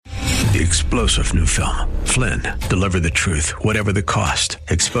The explosive new film, Flynn, deliver the truth, whatever the cost,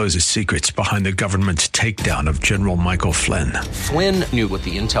 exposes secrets behind the government's takedown of General Michael Flynn. Flynn knew what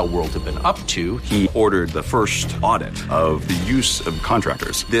the intel world had been up to. He ordered the first audit of the use of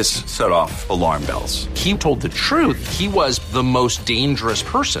contractors. This set off alarm bells. He told the truth. He was the most dangerous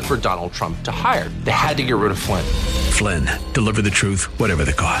person for Donald Trump to hire. They had to get rid of Flynn. Flynn, deliver the truth, whatever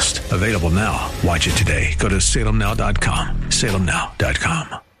the cost. Available now. Watch it today. Go to salemnow.com.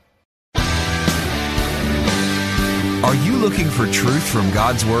 salemnow.com. Are you looking for truth from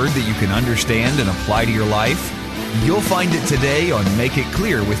God's Word that you can understand and apply to your life? You'll find it today on Make It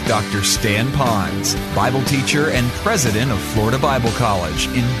Clear with Dr. Stan Ponz, Bible teacher and president of Florida Bible College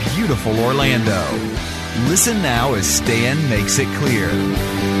in beautiful Orlando. Listen now as Stan makes it clear.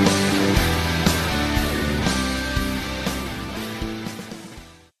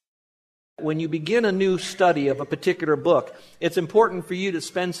 When you begin a new study of a particular book, it's important for you to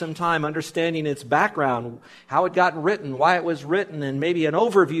spend some time understanding its background, how it got written, why it was written, and maybe an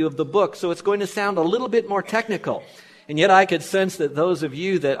overview of the book. So it's going to sound a little bit more technical. And yet I could sense that those of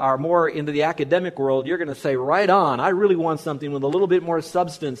you that are more into the academic world, you're going to say, right on, I really want something with a little bit more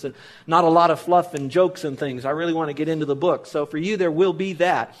substance and not a lot of fluff and jokes and things. I really want to get into the book. So for you, there will be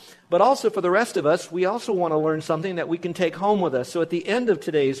that. But also for the rest of us, we also want to learn something that we can take home with us. So at the end of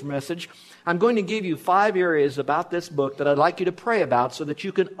today's message, I'm going to give you 5 areas about this book that I'd like you to pray about so that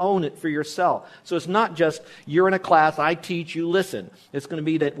you can own it for yourself. So it's not just you're in a class, I teach, you listen. It's going to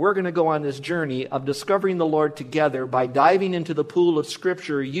be that we're going to go on this journey of discovering the Lord together by diving into the pool of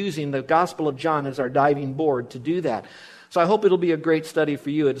Scripture using the Gospel of John as our diving board to do that. So I hope it'll be a great study for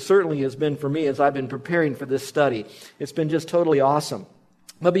you. It certainly has been for me as I've been preparing for this study. It's been just totally awesome.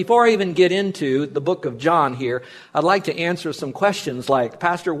 But before I even get into the book of John here, I'd like to answer some questions like,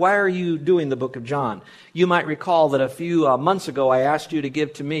 Pastor, why are you doing the book of John? You might recall that a few months ago I asked you to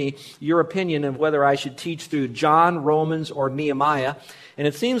give to me your opinion of whether I should teach through John, Romans, or Nehemiah. And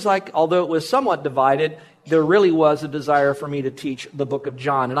it seems like, although it was somewhat divided, there really was a desire for me to teach the book of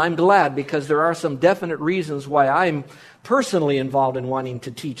John. And I'm glad because there are some definite reasons why I'm personally involved in wanting to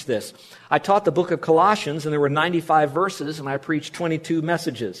teach this. I taught the book of Colossians, and there were 95 verses, and I preached 22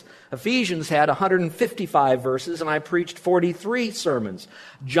 messages. Ephesians had 155 verses, and I preached 43 sermons.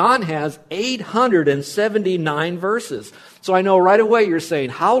 John has 879 verses. So I know right away you're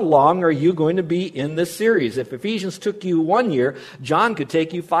saying, how long are you going to be in this series? If Ephesians took you 1 year, John could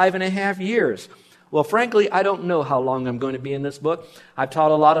take you 5.5 years. Well, frankly, I don't know how long I'm going to be in this book. I've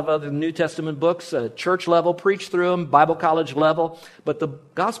taught a lot of other New Testament books, church level, preached through them, Bible college level, but the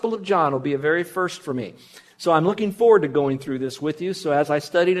Gospel of John will be a very first for me. So I'm looking forward to going through this with you. So as I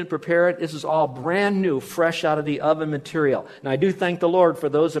studied and prepare it, this is all brand new, fresh out of the oven material. And I do thank the Lord for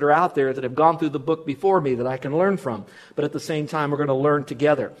those that are out there that have gone through the book before me that I can learn from. But at the same time, we're going to learn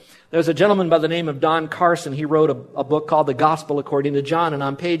together. There's a gentleman by the name of Don Carson. He wrote a book called The Gospel According to John. And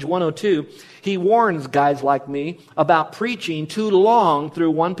on page 102, he warns guys like me about preaching too long through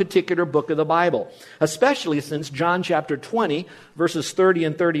one particular book of the Bible, especially since John chapter 20, verses 30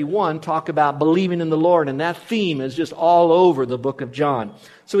 and 31 talk about believing in the Lord, and that theme is just all over the book of John.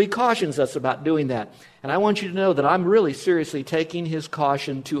 So he cautions us about doing that. And I want you to know that I'm really seriously taking his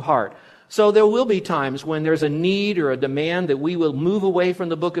caution to heart. So there will be times when there's a need or a demand that we will move away from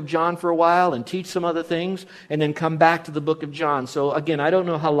the book of John for a while and teach some other things and then come back to the book of John. So again, I don't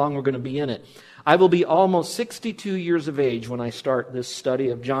know how long we're going to be in it. I will be almost 62 years of age when I start this study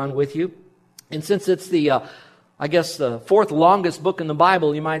of John with you. And since it's the fourth longest book in the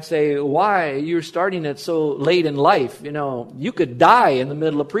Bible, you might say, why? You're starting it so late in life. You know, you could die in the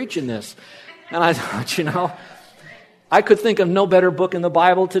middle of preaching this. And I thought, I could think of no better book in the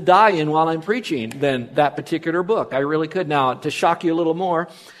Bible to die in while I'm preaching than that particular book. I really could. Now, to shock you a little more,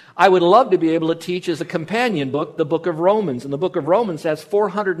 I would love to be able to teach as a companion book the book of Romans. And the book of Romans has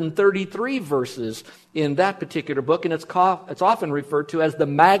 433 verses in that particular book, and it's often referred to as the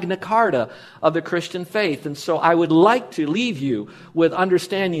Magna Carta of the Christian faith. And so I would like to leave you with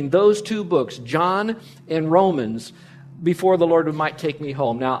understanding those two books, John and Romans, before the Lord might take me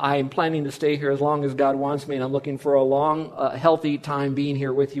home. Now, I am planning to stay here as long as God wants me, and I'm looking for a long, healthy time being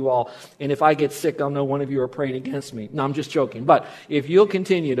here with you all. And if I get sick, I'll know one of you are praying against me. No, I'm just joking. But if you'll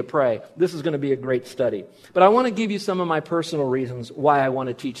continue to pray, this is going to be a great study. But I want to give you some of my personal reasons why I want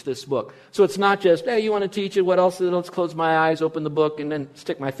to teach this book. So it's not just, hey, you want to teach it? What else? Let's close my eyes, open the book, and then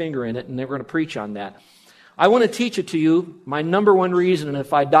stick my finger in it, and then we're going to preach on that. I want to teach it to you. My number one reason, and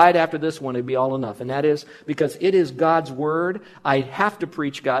if I died after this one, it'd be all enough. And that is because it is God's Word. I have to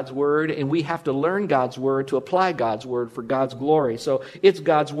preach God's Word, and we have to learn God's Word to apply God's Word for God's glory. So it's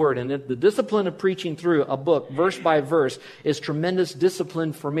God's Word. And the discipline of preaching through a book, verse by verse, is tremendous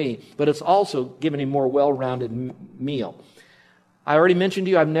discipline for me. But it's also giving a more well-rounded meal. I already mentioned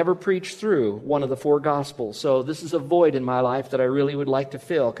to you I've never preached through one of the 4 Gospels. So this is a void in my life that I really would like to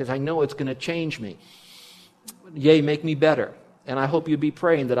fill because I know it's going to change me. Yea, make me better. And I hope you'd be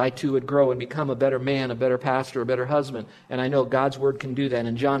praying that I too would grow and become a better man, a better pastor, a better husband. And I know God's Word can do that,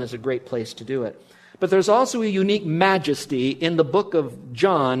 and John is a great place to do it. But there's also a unique majesty in the book of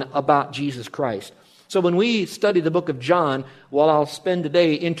John about Jesus Christ. So when we study the book of John, while I'll spend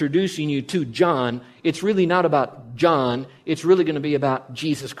today introducing you to John, it's really not about John. It's really going to be about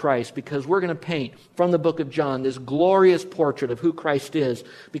Jesus Christ, because we're going to paint from the book of John this glorious portrait of who Christ is,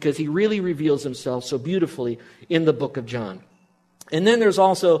 because he really reveals himself so beautifully in the book of John. And then there's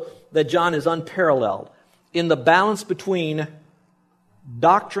also that John is unparalleled in the balance between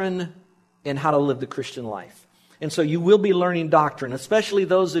doctrine and how to live the Christian life. And so you will be learning doctrine, especially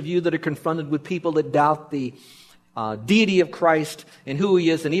those of you that are confronted with people that doubt the deity of Christ and who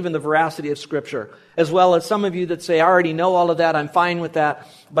he is and even the veracity of Scripture, as well as some of you that say, I already know all of that, I'm fine with that,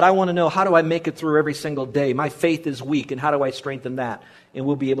 but I want to know, how do I make it through every single day? My faith is weak, and how do I strengthen that? And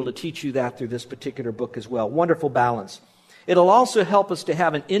we'll be able to teach you that through this particular book as well. Wonderful balance. It'll also help us to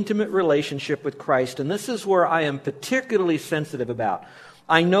have an intimate relationship with Christ, and this is where I am particularly sensitive about.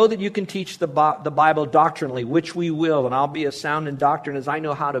 I know that you can teach the Bible doctrinally, which we will, and I'll be as sound in doctrine as I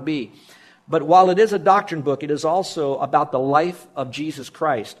know how to be. But while it is a doctrine book, it is also about the life of Jesus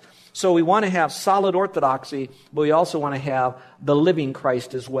Christ. So we want to have solid orthodoxy, but we also want to have the living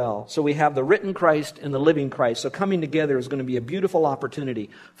Christ as well. So we have the written Christ and the living Christ. So coming together is going to be a beautiful opportunity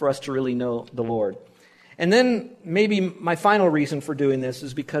for us to really know the Lord. And then maybe my final reason for doing this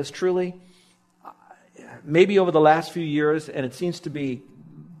is because truly, maybe over the last few years, and it seems to be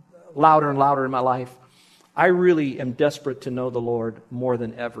louder and louder in my life, I really am desperate to know the Lord more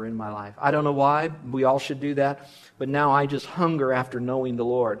than ever in my life. I don't know why. We all should do that. But now I just hunger after knowing the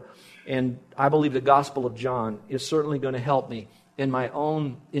Lord. And I believe the Gospel of John is certainly going to help me in my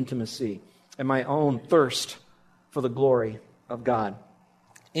own intimacy and my own thirst for the glory of God.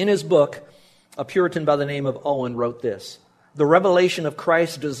 In his book, a Puritan by the name of Owen wrote this: "The revelation of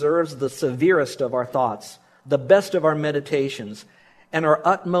Christ deserves the severest of our thoughts, the best of our meditations, and our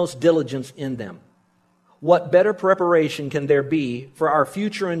utmost diligence in them. What better preparation can there be for our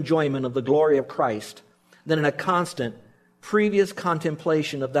future enjoyment of the glory of Christ than in a constant, previous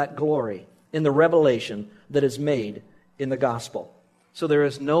contemplation of that glory in the revelation that is made in the gospel?" So there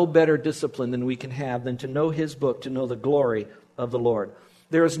is no better discipline than we can have than to know his book, to know the glory of the Lord.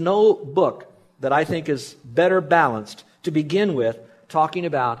 There is no book that I think is better balanced to begin with, talking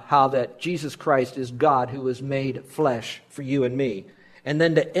about how that Jesus Christ is God who was made flesh for you and me. And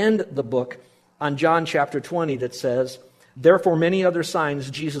then to end the book on John chapter 20 that says, "Therefore many other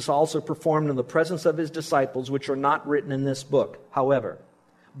signs Jesus also performed in the presence of his disciples, which are not written in this book, however.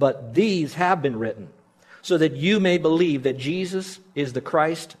 But these have been written, so that you may believe that Jesus is the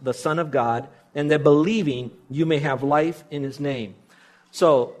Christ, the Son of God, and that believing you may have life in his name."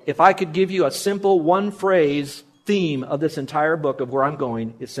 So if I could give you a simple one-phrase theme of this entire book of where I'm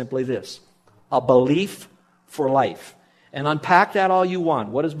going, it's simply this: a belief for life. And unpack that all you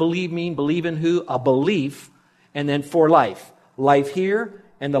want. What does believe mean? Believe in who? A belief, and then for life. Life here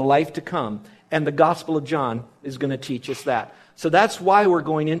and the life to come. And the Gospel of John is going to teach us that. So that's why we're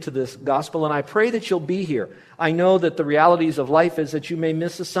going into this gospel, and I pray that you'll be here. I know that the realities of life is that you may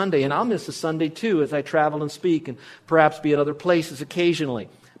miss a Sunday, and I'll miss a Sunday too as I travel and speak and perhaps be at other places occasionally.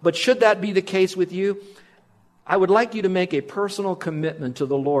 But should that be the case with you, I would like you to make a personal commitment to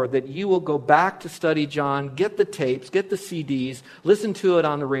the Lord that you will go back to study John, get the tapes, get the CDs, listen to it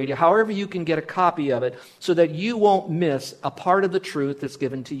on the radio, however you can get a copy of it, so that you won't miss a part of the truth that's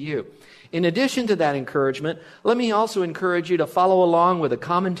given to you. In addition to that encouragement, let me also encourage you to follow along with a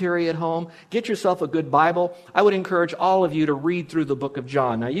commentary at home. Get yourself a good Bible. I would encourage all of you to read through the book of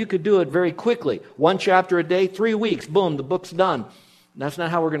John. Now, you could do it very quickly. 1 chapter a day, 3 weeks, boom, the book's done. That's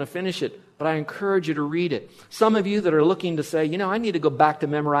not how we're going to finish it, but I encourage you to read it. Some of you that are looking to say, I need to go back to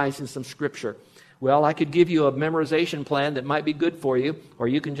memorizing some scripture. Well, I could give you a memorization plan that might be good for you, or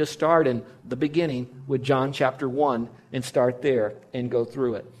you can just start in the beginning with John chapter 1 and start there and go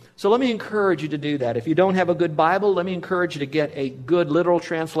through it. So let me encourage you to do that. If you don't have a good Bible, let me encourage you to get a good literal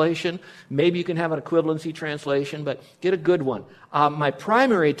translation. Maybe you can have an equivalency translation, but get a good one. My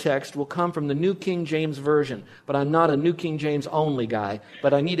primary text will come from the New King James Version, but I'm not a New King James only guy,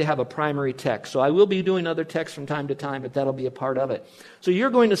 but I need to have a primary text. So I will be doing other texts from time to time, but that'll be a part of it. So you're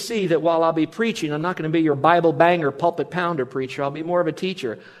going to see that while I'll be preaching, I'm not going to be your Bible banger, pulpit pounder preacher. I'll be more of a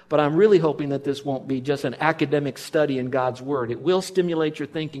teacher, but I'm really hoping that this won't be just an academic study in God's Word. It will stimulate your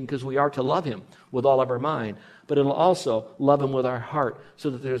thinking because we are to love Him with all of our mind, but it'll also love Him with our heart so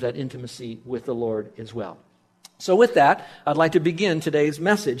that there's that intimacy with the Lord as well. So with that, I'd like to begin today's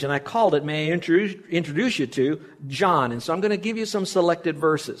message, and I called it, may I introduce you to John. And so I'm going to give you some selected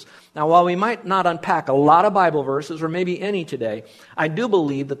verses. Now, while we might not unpack a lot of Bible verses, or maybe any today, I do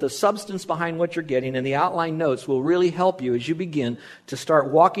believe that the substance behind what you're getting and the outline notes will really help you as you begin to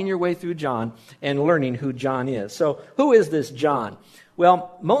start walking your way through John and learning who John is. So, who is this John?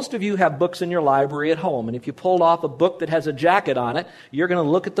 Well, most of you have books in your library at home, and if you pulled off a book that has a jacket on it, you're going to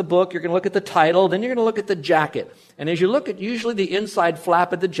look at the book, you're going to look at the title, then you're going to look at the jacket. And as you look at usually the inside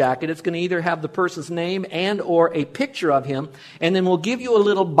flap of the jacket, it's going to either have the person's name and or a picture of him, and then we'll give you a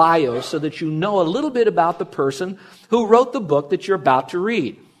little bio so that you know a little bit about the person who wrote the book that you're about to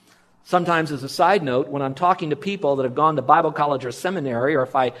read. Sometimes, as a side note, when I'm talking to people that have gone to Bible college or seminary, or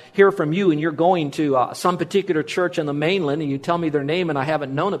if I hear from you and you're going to some particular church in the mainland and you tell me their name and I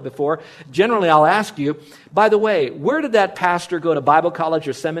haven't known it before, generally I'll ask you, by the way, where did that pastor go to Bible college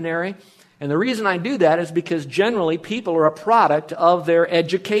or seminary? And the reason I do that is because generally people are a product of their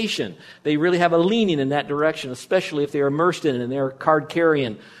education. They really have a leaning in that direction, especially if they're immersed in it and they're a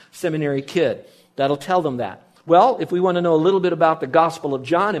card-carrying seminary kid. That'll tell them that. Well, if we want to know a little bit about the Gospel of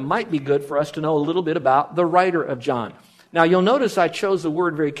John, it might be good for us to know a little bit about the writer of John. Now, you'll notice I chose the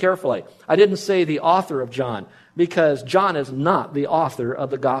word very carefully. I didn't say the author of John, because John is not the author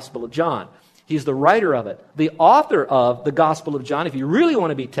of the Gospel of John. He's the writer of it. The author of the Gospel of John, if you really want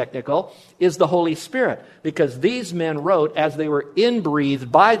to be technical, is the Holy Spirit, because these men wrote as they were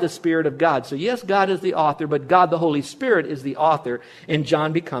inbreathed by the Spirit of God. So yes, God is the author, but God the Holy Spirit is the author, and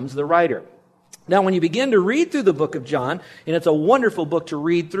John becomes the writer. Now, when you begin to read through the book of John, and it's a wonderful book to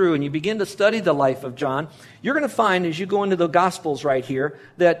read through, and you begin to study the life of John, you're going to find as you go into the Gospels right here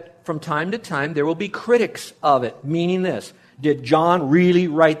that from time to time there will be critics of it, meaning this: did John really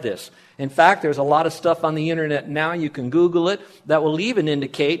write this? In fact, there's a lot of stuff on the internet now, you can Google it, that will even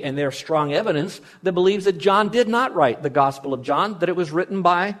indicate, and there's strong evidence, that believes that John did not write the Gospel of John, that it was written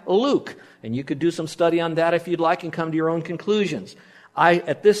by Luke. And you could do some study on that if you'd like and come to your own conclusions.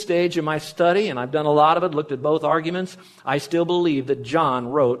 At this stage in my study, and I've done a lot of it, looked at both arguments, I still believe that John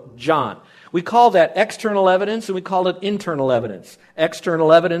wrote John. We call that external evidence, and we call it internal evidence.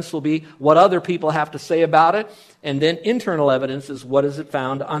 External evidence will be what other people have to say about it, and then internal evidence is what is it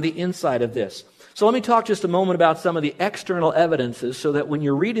found on the inside of this. So let me talk just a moment about some of the external evidences so that when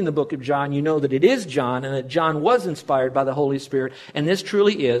you're reading the book of John, you know that it is John and that John was inspired by the Holy Spirit, and this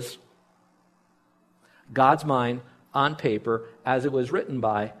truly is God's mind on paper as it was written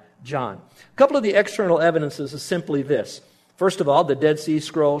by John. A couple of the external evidences is simply this. First of all, the Dead Sea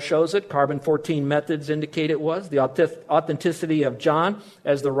Scroll shows it. Carbon-14 methods indicate it was. The authenticity of John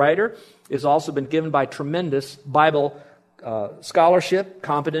as the writer has also been given by tremendous Bible scholarship,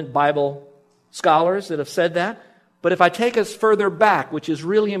 competent Bible scholars that have said that. But if I take us further back, which is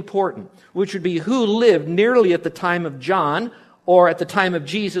really important, which would be who lived nearly at the time of John, or at the time of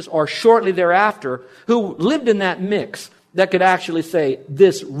Jesus, or shortly thereafter, who lived in that mix that could actually say,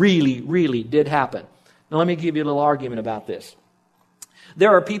 this really, really did happen. Now let me give you a little argument about this. There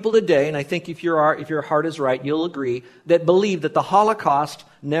are people today, and I think if your heart is right, you'll agree, that believe that the Holocaust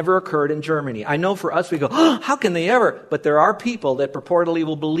never occurred in Germany. I know for us, we go, oh, how can they ever? But there are people that purportedly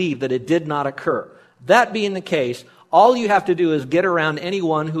will believe that it did not occur. That being the case, all you have to do is get around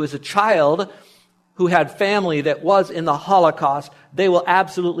anyone who is a child who had family that was in the Holocaust. They will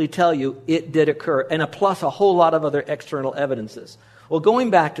absolutely tell you it did occur, and plus a whole lot of other external evidences. Well, going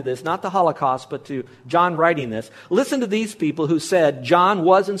back to this, not the Holocaust, but to John writing this, listen to these people who said John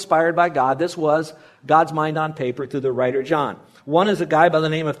was inspired by God. This was God's mind on paper through the writer John. One is a guy by the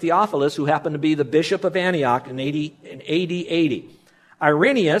name of Theophilus, who happened to be the bishop of Antioch in AD 80.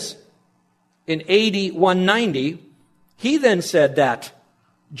 Irenaeus, in AD 190, he then said that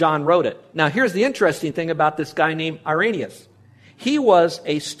John wrote it. Now, here's the interesting thing about this guy named Irenaeus. He was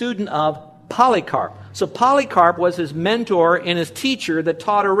a student of Polycarp. So Polycarp was his mentor and his teacher that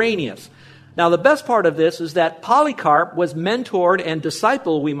taught Irenaeus. Now, the best part of this is that Polycarp was mentored and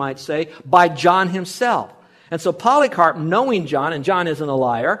discipled, we might say, by John himself. And so Polycarp, knowing John, and John isn't a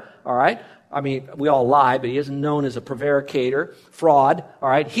liar, all right, I mean, we all lie, but he isn't known as a prevaricator, fraud. All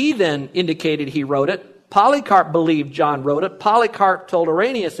right. He then indicated he wrote it. Polycarp believed John wrote it. Polycarp told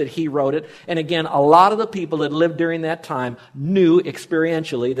Irenaeus that he wrote it. And again, a lot of the people that lived during that time knew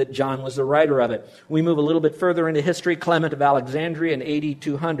experientially that John was the writer of it. We move a little bit further into history. Clement of Alexandria in AD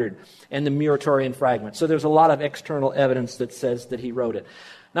 200 and the Muratorian fragment. So there's a lot of external evidence that says that he wrote it.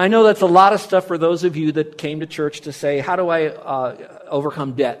 Now, I know that's a lot of stuff for those of you that came to church to say, how do I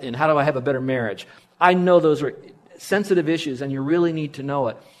overcome debt and how do I have a better marriage? I know those are sensitive issues and you really need to know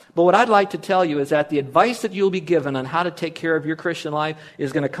it. But what I'd like to tell you is that the advice that you'll be given on how to take care of your Christian life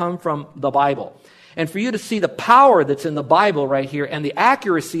is going to come from the Bible. And for you to see the power that's in the Bible right here and the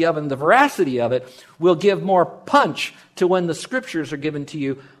accuracy of it and the veracity of it will give more punch to when the Scriptures are given to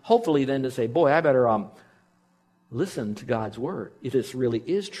you, hopefully then to say, boy, I better listen to God's Word if this really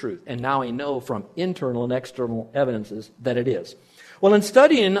is truth. And now I know from internal and external evidences that it is. Well, in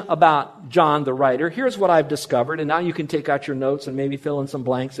studying about John the writer, here's what I've discovered, and now you can take out your notes and maybe fill in some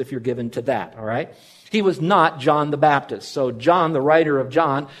blanks if you're given to that, all right? He was not John the Baptist. So John, the writer of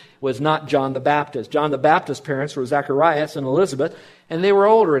John, was not John the Baptist. John the Baptist's parents were Zacharias and Elizabeth, and they were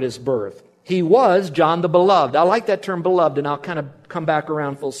older at his birth. He was John the Beloved. I like that term beloved, and I'll kind of come back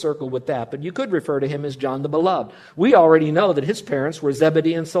around full circle with that, but you could refer to him as John the Beloved. We already know that his parents were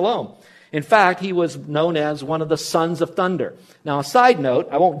Zebedee and Salome. In fact, he was known as one of the sons of thunder. Now, a side note,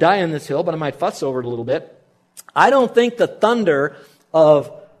 I won't die on this hill, but I might fuss over it a little bit. I don't think the thunder of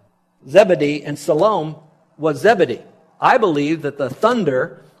Zebedee and Salome was Zebedee. I believe that the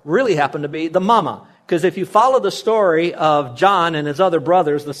thunder really happened to be the mama. Because if you follow the story of John and his other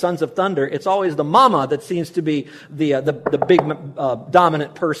brothers, the sons of thunder, it's always the mama that seems to be the big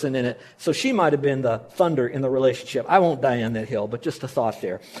dominant person in it. So she might have been the thunder in the relationship. I won't die on that hill, but just a thought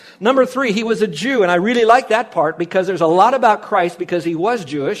there. Number 3, he was a Jew, and I really like that part because there's a lot about Christ because he was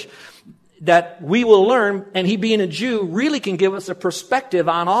Jewish that we will learn, and he being a Jew really can give us a perspective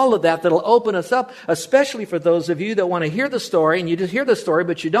on all of that that'll open us up, especially for those of you that want to hear the story, and you just hear the story,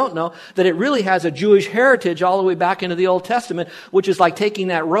 but you don't know that it really has a Jewish heritage all the way back into the Old Testament, which is like taking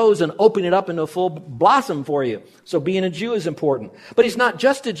that rose and opening it up into a full blossom for you. So being a Jew is important. But he's not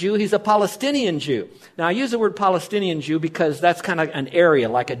just a Jew, he's a Palestinian Jew. Now, I use the word Palestinian Jew because that's kind of an area,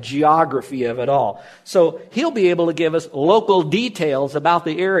 like a geography of it all. So he'll be able to give us local details about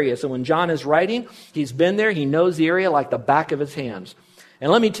the area. So when John is writing, he's been there, he knows the area like the back of his hands.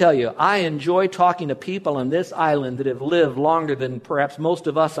 And let me tell you, I enjoy talking to people on this island that have lived longer than perhaps most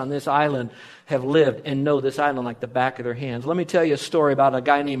of us on this island have lived and know this island like the back of their hands. Let me tell you a story about a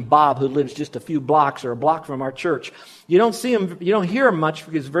guy named Bob who lives just a few blocks or a block from our church. You don't see him, you don't hear him much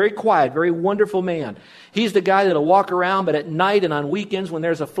because he's very quiet, very wonderful man. He's the guy that'll walk around, but at night and on weekends when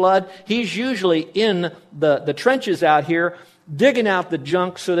there's a flood, he's usually in the trenches out here digging out the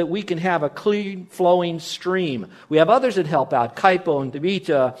junk so that we can have a clean flowing stream. We have others that help out, Kaipo and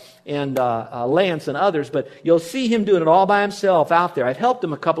Devita and Lance and others, but you'll see him doing it all by himself out there. I've helped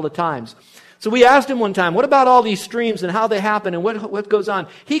him a couple of times. So we asked him one time, what about all these streams and how they happen and what goes on?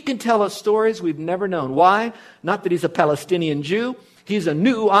 He can tell us stories we've never known. Why? Not that he's a Palestinian Jew. He's a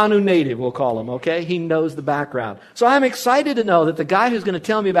new Anu native, we'll call him, okay? He knows the background. So I'm excited to know that the guy who's going to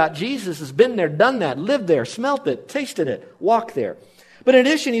tell me about Jesus has been there, done that, lived there, smelt it, tasted it, walked there. But in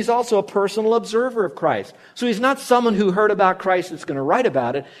addition, he's also a personal observer of Christ. So he's not someone who heard about Christ that's going to write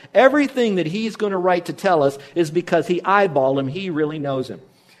about it. Everything that he's going to write to tell us is because he eyeballed him. He really knows him.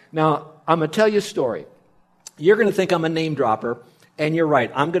 Now, I'm going to tell you a story. You're going to think I'm a name dropper, and you're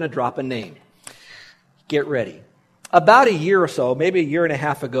right. I'm going to drop a name. Get ready. About a year or so, maybe a year and a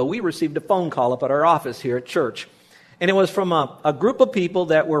half ago, we received a phone call up at our office here at church. And it was from a group of people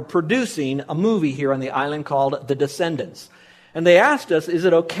that were producing a movie here on the island called The Descendants. And they asked us, is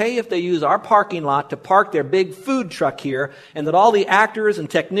it okay if they use our parking lot to park their big food truck here and that all the actors and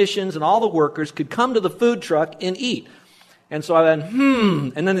technicians and all the workers could come to the food truck and eat? And so I went,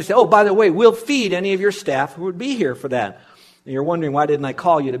 And then they said, oh, by the way, we'll feed any of your staff who would be here for that. And you're wondering, why didn't I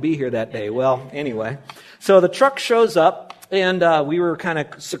call you to be here that day? Well, anyway. So the truck shows up, and we were kind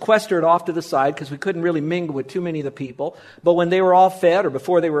of sequestered off to the side because we couldn't really mingle with too many of the people. But when they were all fed, or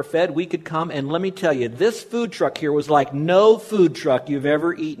before they were fed, we could come. And let me tell you, this food truck here was like no food truck you've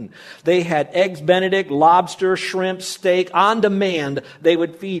ever eaten. They had eggs Benedict, lobster, shrimp, steak, on demand they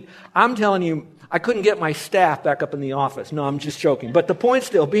would feed. I'm telling you, I couldn't get my staff back up in the office. No, I'm just joking. But the point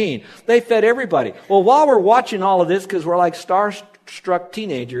still being, they fed everybody. Well, while we're watching all of this, because we're like starstruck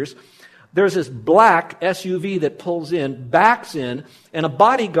teenagers, there's this black SUV that pulls in, backs in, and a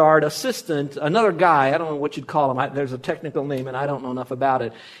bodyguard assistant, another guy, I don't know what you'd call him, there's a technical name and I don't know enough about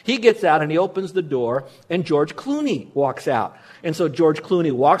it. He gets out and he opens the door and George Clooney walks out. And so George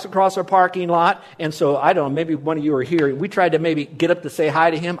Clooney walks across our parking lot, and so, I don't know, maybe one of you were here, we tried to maybe get up to say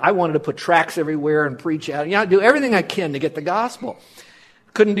hi to him. I wanted to put tracts everywhere and preach out, do everything I can to get the gospel.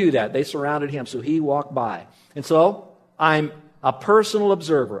 Couldn't do that. They surrounded him, so he walked by. And so, I'm a personal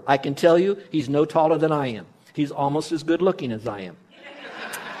observer. I can tell you, he's no taller than I am. He's almost as good looking as I am.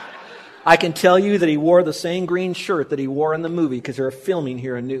 I can tell you that he wore the same green shirt that he wore in the movie because they were filming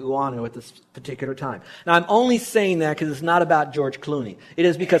here in Nu'uanu at this particular time. Now, I'm only saying that because it's not about George Clooney. It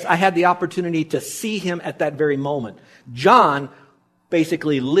is because I had the opportunity to see him at that very moment. John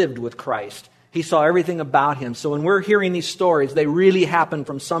basically lived with Christ. He saw everything about him. So when we're hearing these stories, they really happened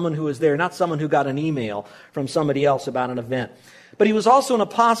from someone who was there, not someone who got an email from somebody else about an event. But he was also an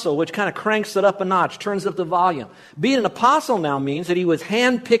apostle, which kind of cranks it up a notch, turns up the volume. Being an apostle now means that he was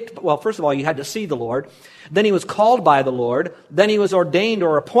handpicked. Well, first of all, you had to see the Lord. Then he was called by the Lord. Then he was ordained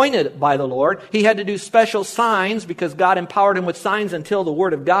or appointed by the Lord. He had to do special signs because God empowered him with signs until the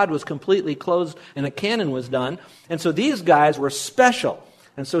Word of God was completely closed and a canon was done. And so these guys were special.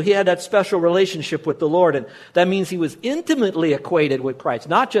 And so he had that special relationship with the Lord. And that means he was intimately acquainted with Christ.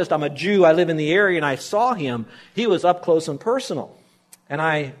 Not just, I'm a Jew, I live in the area, and I saw him. He was up close and personal. And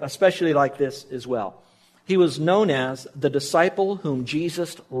I especially like this as well. He was known as the disciple whom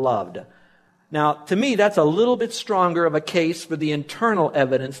Jesus loved. Now, to me, that's a little bit stronger of a case for the internal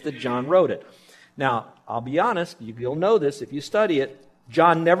evidence that John wrote it. Now, I'll be honest, you'll know this if you study it.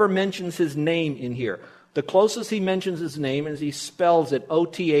 John never mentions his name in here. The closest he mentions his name is he spells it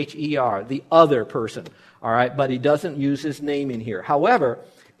O-T-H-E-R, the other person. All right, but he doesn't use his name in here. However,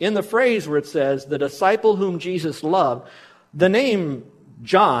 in the phrase where it says, the disciple whom Jesus loved, the name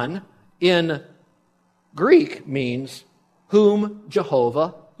John in Greek means whom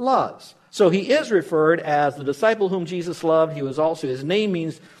Jehovah loves. So he is referred as the disciple whom Jesus loved. He was also, his name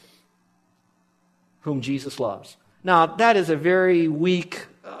means whom Jesus loves. Now, that is a very weak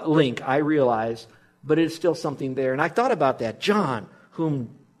link, I realize, but it's still something there. And I thought about that. John, whom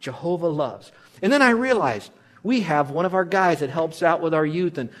Jehovah loves. And then I realized we have one of our guys that helps out with our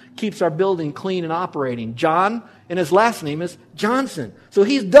youth and keeps our building clean and operating. John, and his last name is Johnson. So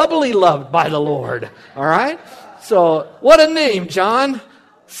he's doubly loved by the Lord. All right? So what a name, John.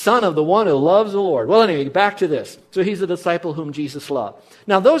 Son of the one who loves the Lord. Well, anyway, back to this. So he's a disciple whom Jesus loved.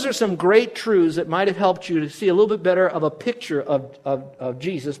 Now, those are some great truths that might have helped you to see a little bit better of a picture of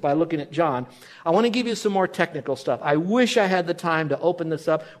Jesus by looking at John. I want to give you some more technical stuff. I wish I had the time to open this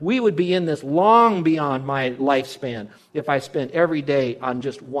up. We would be in this long beyond my lifespan if I spent every day on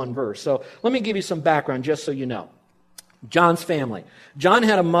just one verse. So let me give you some background just so you know. John's family. John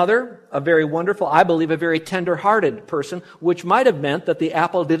had a mother, a very wonderful, I believe a very tender-hearted person, which might have meant that the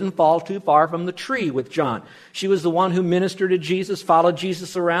apple didn't fall too far from the tree with John. She was the one who ministered to Jesus, followed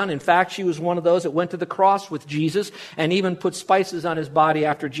Jesus around. In fact, she was one of those that went to the cross with Jesus and even put spices on his body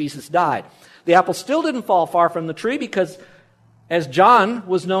after Jesus died. The apple still didn't fall far from the tree because as John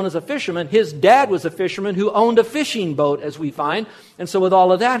was known as a fisherman, his dad was a fisherman who owned a fishing boat, as we find. And so with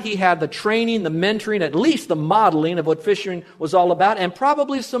all of that, he had the training, the mentoring, at least the modeling of what fishing was all about, and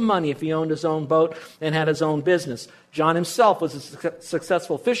probably some money if he owned his own boat and had his own business. John himself was a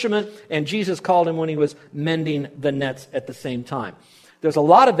successful fisherman, and Jesus called him when he was mending the nets at the same time. There's a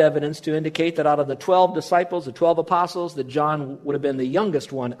lot of evidence to indicate that out of the 12 disciples, the 12 apostles, that John would have been the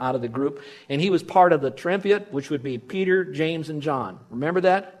youngest one out of the group. And he was part of the triumvirate, which would be Peter, James, and John. Remember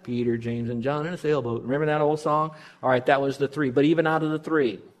that? Peter, James, and John in a sailboat. Remember that old song? All right, that was the three. But even out of the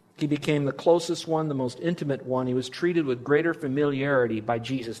three, he became the closest one, the most intimate one. He was treated with greater familiarity by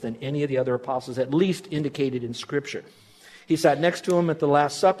Jesus than any of the other apostles, at least indicated in Scripture. He sat next to him at the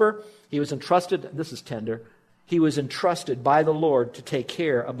Last Supper. He was entrusted, this is tender, he was entrusted by the Lord to take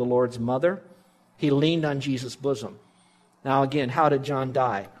care of the Lord's mother. He leaned on Jesus' bosom. Now again, how did John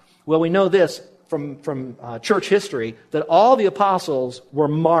die? Well, we know this from church history, that all the apostles were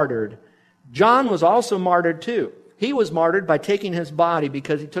martyred. John was also martyred too. He was martyred by taking his body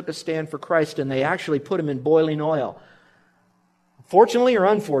because he took a stand for Christ, and they actually put him in boiling oil. Fortunately or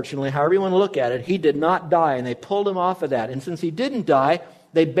unfortunately, however you want to look at it, he did not die, and they pulled him off of that. And since he didn't die,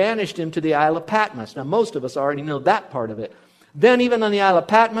 they banished him to the Isle of Patmos. Now, most of us already know that part of it. Then, even on the Isle of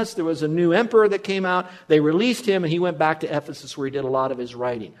Patmos, there was a new emperor that came out. They released him, and he went back to Ephesus, where he did a lot of his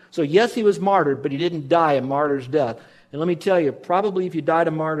writing. So, yes, he was martyred, but he didn't die a martyr's death. And let me tell you, probably if you died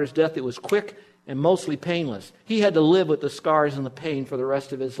a martyr's death, it was quick and mostly painless. He had to live with the scars and the pain for the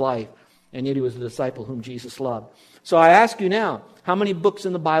rest of his life. And yet he was a disciple whom Jesus loved. So I ask you now, how many books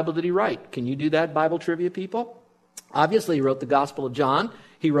in the Bible did he write? Can you do that, Bible trivia people? Obviously, he wrote the Gospel of John.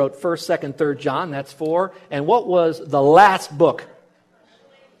 He wrote 1st, 2nd, 3rd John. That's 4. And what was the last book?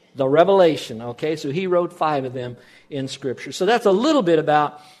 The Revelation. Okay, so he wrote 5 of them in Scripture. So that's a little bit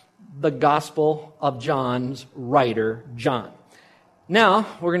about the Gospel of John's writer, John. Now,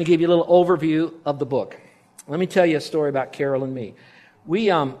 we're going to give you a little overview of the book. Let me tell you a story about Carol and me.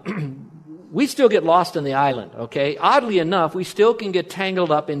 We still get lost on the island, okay? Oddly enough, we still can get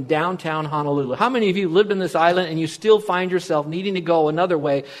tangled up in downtown Honolulu. How many of you lived in this island and you still find yourself needing to go another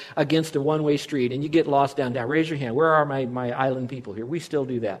way against a one-way street and you get lost downtown? Raise your hand. Where are my island people here? We still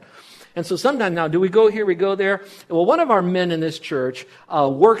do that. And so sometimes now, do we go here, we go there? Well, one of our men in this church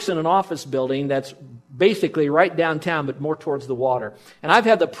works in an office building that's basically right downtown, but more towards the water. And I've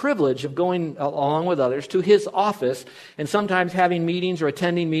had the privilege of going along with others to his office and sometimes having meetings or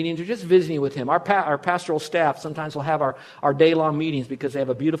attending meetings or just visiting with him. Our pastoral staff sometimes will have our day-long meetings because they have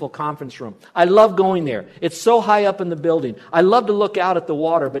a beautiful conference room. I love going there. It's so high up in the building. I love to look out at the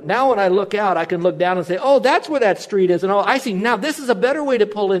water. But now when I look out, I can look down and say, oh, that's where that street is. And oh, I see. Now this is a better way to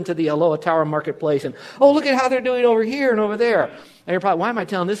pull into the Aloha Tower Marketplace. And oh, look at how they're doing over here and over there. And you're probably, why am I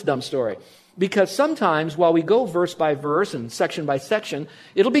telling this dumb story? Because sometimes while we go verse by verse and section by section,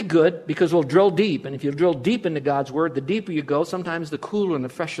 it'll be good because we'll drill deep. And if you drill deep into God's Word, the deeper you go, sometimes the cooler and the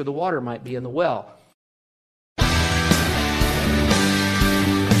fresher the water might be in the well.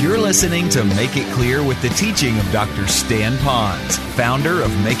 You're listening to Make It Clear with the teaching of Dr. Stan Ponz, founder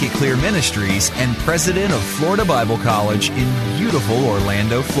of Make It Clear Ministries and president of Florida Bible College in beautiful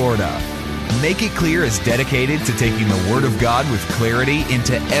Orlando, Florida. Make It Clear is dedicated to taking the Word of God with clarity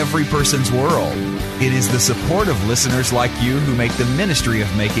into every person's world. It is the support of listeners like you who make the ministry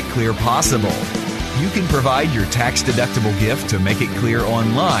of Make It Clear possible. You can provide your tax-deductible gift to Make It Clear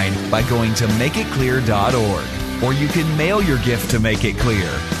online by going to makeitclear.org. Or you can mail your gift to Make It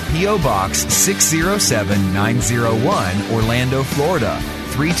Clear, P.O. Box 607901, Orlando, Florida,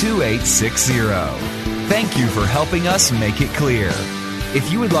 32860. Thank you for helping us make it clear. If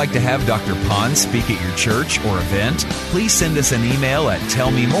you would like to have Dr. Ponz speak at your church or event, please send us an email at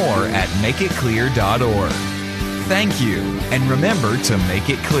tellmemore@makeitclear.org. Thank you, and remember to make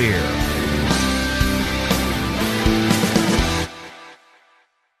it clear.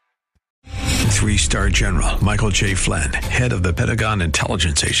 Three-star General Michael J. Flynn, head of the Pentagon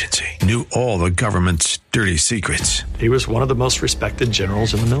Intelligence Agency, knew all the government's dirty secrets. He was one of the most respected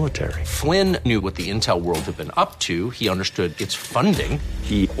generals in the military. Flynn knew what the intel world had been up to. He understood its funding.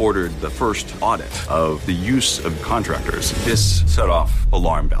 He ordered the first audit of the use of contractors. This set off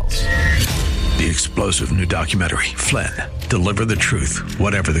alarm bells. The explosive new documentary, Flynn, Deliver the Truth,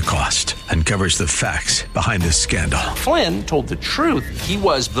 Whatever the Cost, uncovers the facts behind this scandal. Flynn told the truth. He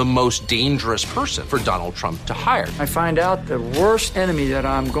was the most dangerous person for Donald Trump to hire. I find out the worst enemy that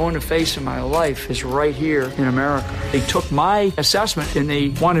I'm going to face in my life is right here in America. They took my assessment and they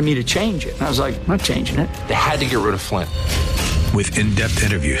wanted me to change it. And I was like, I'm not changing it. They had to get rid of Flynn. With in-depth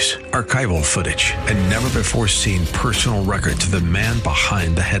interviews, archival footage, and never-before-seen personal records of the man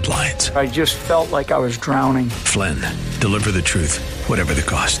behind the headlines. I just felt like I was drowning. Flynn, Deliver the Truth, Whatever the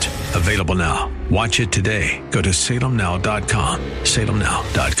Cost. Available now. Watch it today. Go to salemnow.com.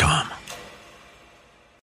 salemnow.com.